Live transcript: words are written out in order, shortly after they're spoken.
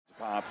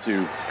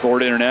To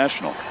Florida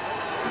International.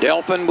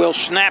 Delphin will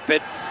snap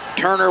it.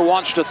 Turner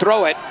wants to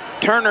throw it.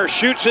 Turner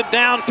shoots it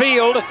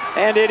downfield,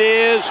 and it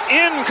is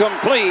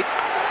incomplete.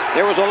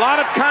 There was a lot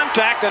of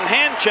contact and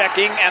hand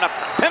checking, and a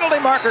penalty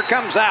marker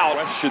comes out.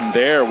 The question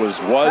there was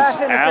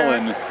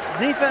Allen.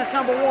 Defense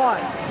number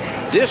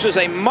 1. This is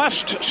a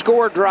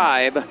must-score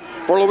drive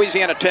for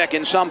Louisiana Tech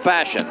in some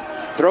fashion.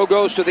 Throw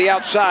goes to the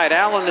outside.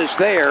 Allen is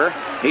there.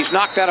 He's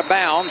knocked out of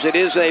bounds. It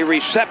is a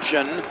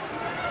reception.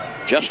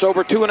 Just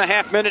over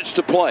 2.5 minutes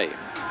to play.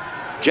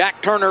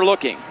 Jack Turner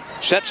looking.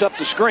 Sets up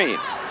the screen.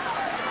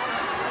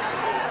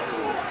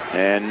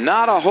 And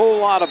not a whole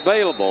lot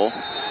available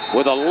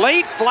with a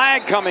late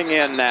flag coming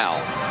in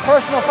now.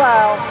 Personal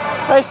foul,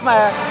 face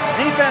mask,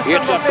 defense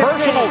It's a 15.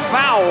 personal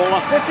foul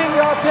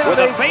 15-yard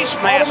penalty with a face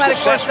mask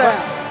assessment.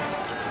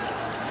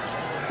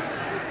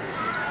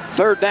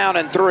 Third down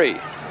and 3.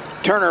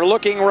 Turner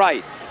looking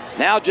right.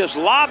 Now just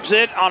lobs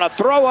it on a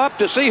throw up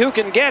to see who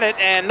can get it,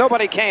 and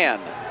nobody can.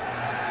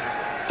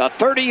 A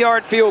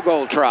 30-yard field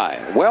goal try,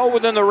 well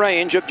within the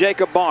range of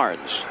Jacob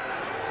Barnes.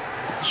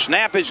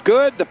 Snap is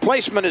good, the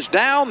placement is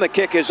down, the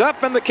kick is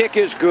up, and the kick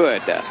is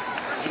good.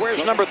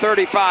 Where's number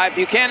 35?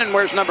 Buchanan,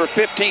 where's number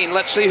 15?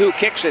 Let's see who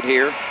kicks it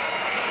here.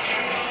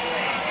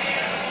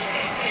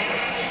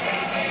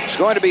 It's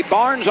going to be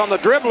Barnes on the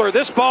dribbler.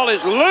 This ball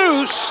is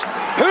loose.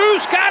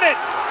 Who's got it?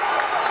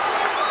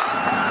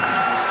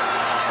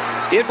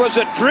 It was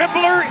a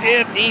dribbler.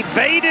 It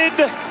evaded.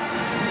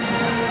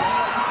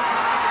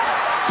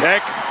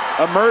 Tech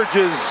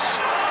emerges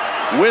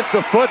with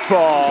the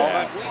football.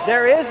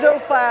 There is no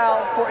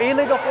foul for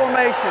illegal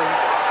formation.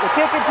 The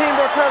kicking team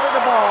recovered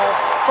the ball.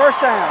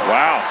 First down.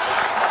 Wow.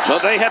 So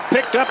they have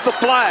picked up the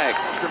flag.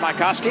 Mr.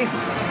 Mikoski.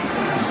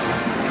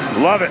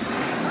 Love it.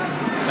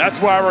 That's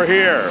why we're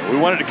here. We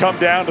wanted to come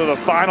down to the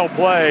final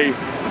play,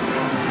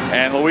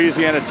 and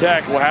Louisiana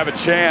Tech will have a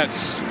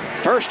chance.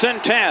 1st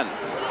and 10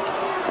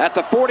 at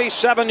the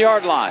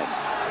 47-yard line.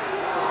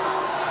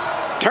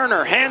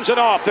 Turner hands it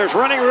off. There's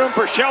running room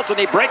for Shelton.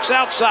 He breaks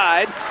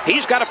outside.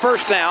 He's got a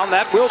first down.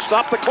 That will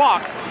stop the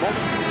clock.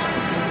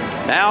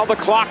 Now the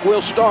clock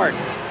will start.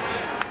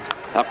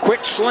 A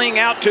quick sling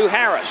out to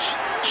Harris.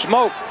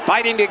 Smoke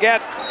fighting to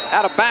get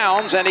out of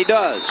bounds, and he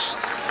does.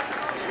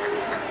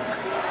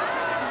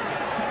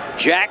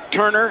 Jack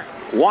Turner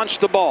wants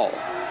the ball.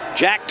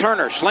 Jack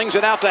Turner slings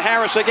it out to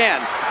Harris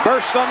again.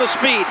 Bursts on the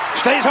speed.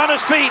 Stays on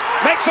his feet.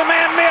 Makes a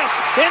man miss.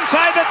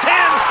 Inside the 10.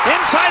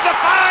 Inside the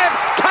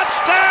 5.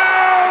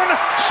 Touchdown!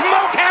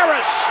 Smoke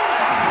Harris.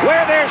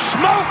 Where there's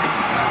smoke,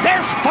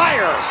 there's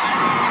fire.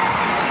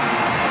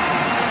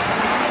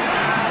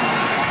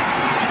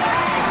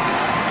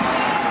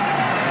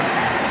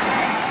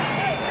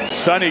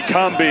 Sonny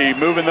Cumbie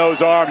moving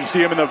those arms. You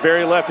see him in the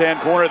very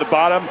left-hand corner at the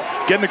bottom,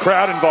 getting the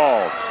crowd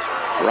involved.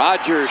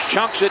 Rogers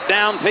chunks it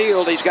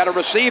downfield. He's got a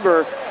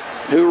receiver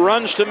who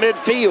runs to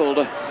midfield.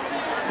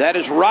 That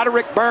is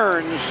Roderick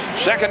Burns.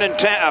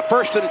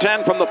 1st and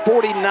 10 from the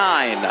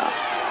 49.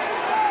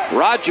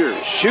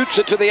 Rogers shoots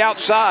it to the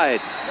outside.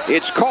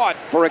 It's caught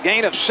for a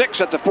gain of 6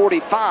 at the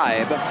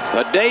 45.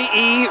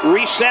 Adei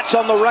resets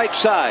on the right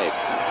side.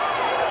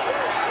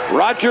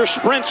 Rogers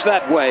sprints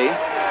that way.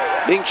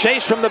 Being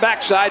chased from the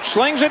backside.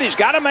 Slings it. He's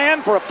got a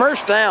man for a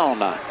first down.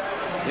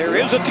 There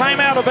is a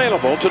timeout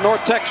available to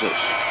North Texas.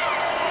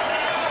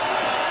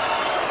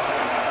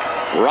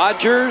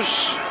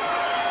 Rogers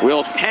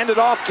will hand it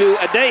off to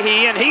Adei,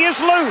 and he is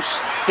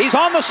loose. He's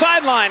on the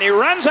sideline. He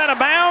runs out of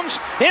bounds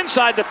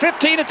inside the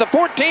 15 at the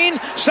 14.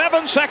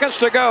 7 seconds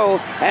to go,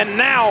 and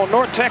now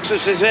North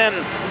Texas is in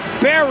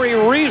very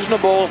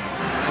reasonable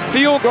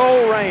field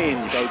goal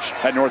range. Coach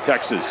at North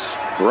Texas.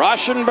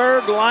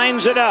 Rauschenberg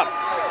lines it up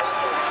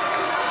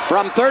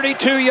from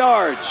 32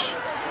 yards.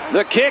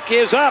 The kick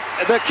is up.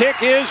 The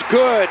kick is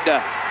good.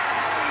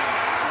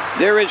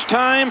 There is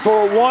time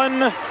for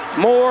one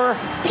more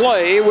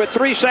play with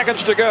 3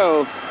 seconds to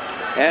go.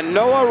 And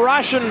Noah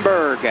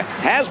Rauschenberg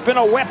has been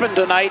a weapon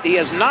tonight. He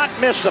has not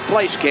missed a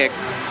place kick.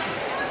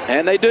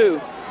 And they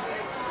do.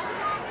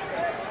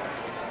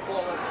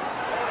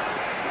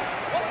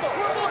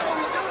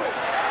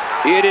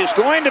 It is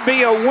going to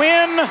be a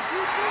win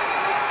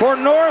for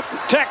North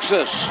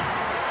Texas,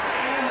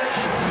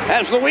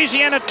 as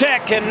Louisiana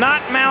Tech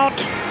cannot mount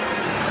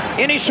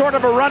any sort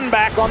of a run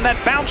back on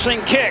that bouncing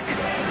kick.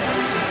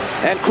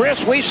 And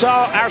Chris, we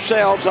saw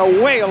ourselves a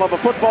whale of a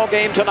football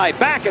game tonight.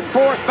 Back and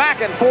forth, back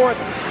and forth.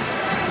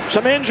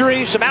 Some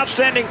injuries, some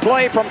outstanding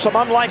play from some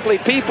unlikely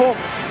people.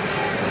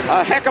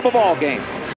 A heck of a ball game.